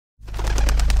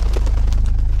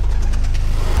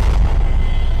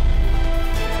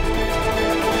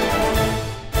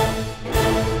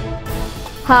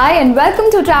Hi and welcome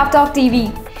to TravTalk TV.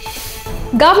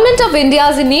 Government of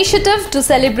India's initiative to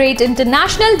celebrate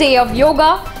International Day of Yoga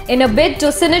in a bid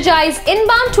to synergize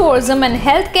inbound tourism and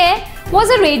healthcare was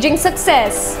a raging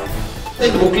success.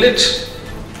 एक booklet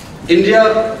India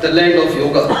the land of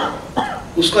yoga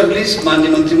उसका release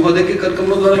माननीय मंत्री महोदय के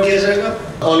कार्यक्रमों द्वारा किया जाएगा.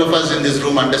 All of us in this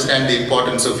room understand the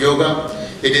importance of yoga.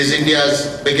 It is India's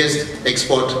biggest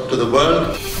export to the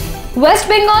world. West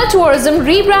Bengal Tourism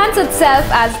rebrands itself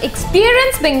as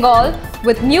Experience Bengal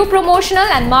with new promotional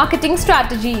and marketing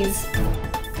strategies.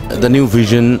 The new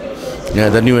vision,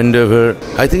 the new endeavor,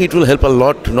 I think it will help a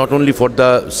lot, not only for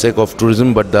the sake of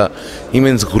tourism, but the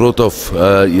immense growth of,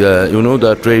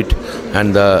 the trade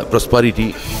and the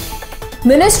prosperity.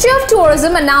 Ministry of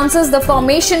Tourism announces the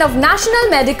formation of National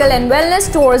Medical and Wellness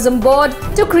Tourism Board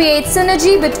to create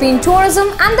synergy between tourism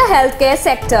and the healthcare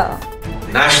sector.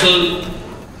 National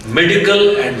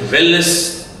Medical and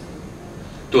Wellness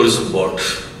Tourism Board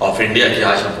of India की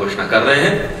आज हम घोषणा कर रहे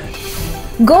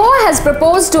हैं. Goa has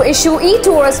proposed to issue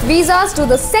eTourist visas to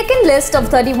the second list of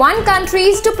 31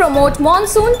 countries to promote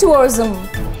monsoon tourism.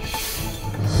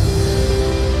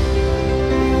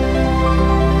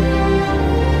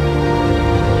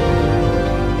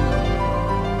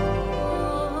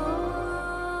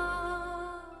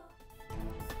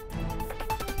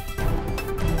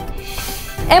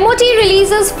 MOT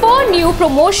releases 4 new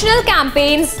promotional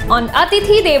campaigns on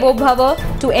Atithi Devo Bhava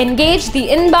to engage the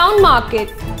inbound market.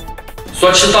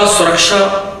 स्वच्छता, सुरक्षा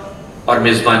और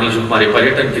मेजबानी जो हमारे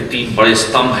पर्यटन के 3 बड़े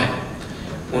स्तंभ हैं,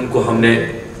 उनको हमने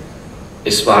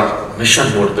इस बार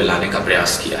मिशन मोड पे लाने का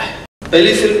प्रयास किया है.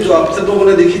 पहली फिल्म जो आप सब लोगों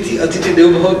ने देखी थी अतिथि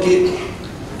देवो भव की,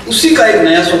 उसी का एक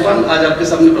नया सोपान आज आपके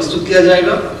सामने प्रस्तुत किया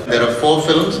जाएगा. There are 4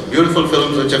 films, beautiful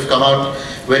films which have come out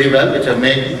very well, which are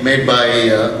made by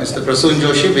Mr. Prasoon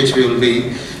Joshi, which we will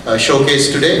be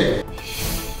showcased today.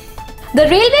 The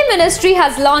Railway Ministry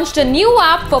has launched a new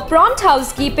app for prompt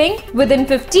housekeeping within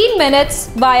 15 minutes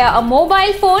via a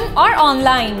mobile phone or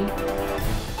online.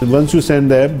 Once you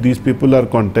send the app, these people are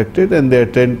contacted and they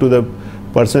attend to the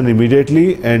person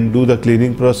immediately and do the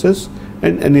cleaning process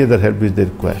and any other help which they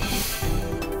require.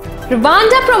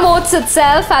 Rwanda promotes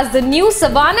itself as the new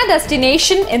savanna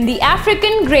destination in the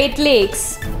African Great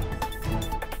Lakes.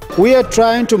 We are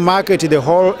trying to market the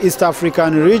whole East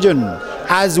African region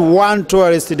as one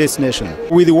tourist destination.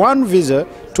 With one visa,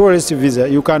 tourist visa,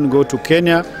 you can go to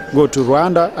Kenya, go to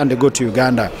Rwanda and go to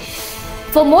Uganda.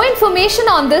 For more information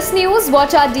on this news,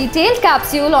 watch our detailed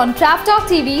capsule on TravTalk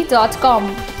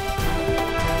TV.com.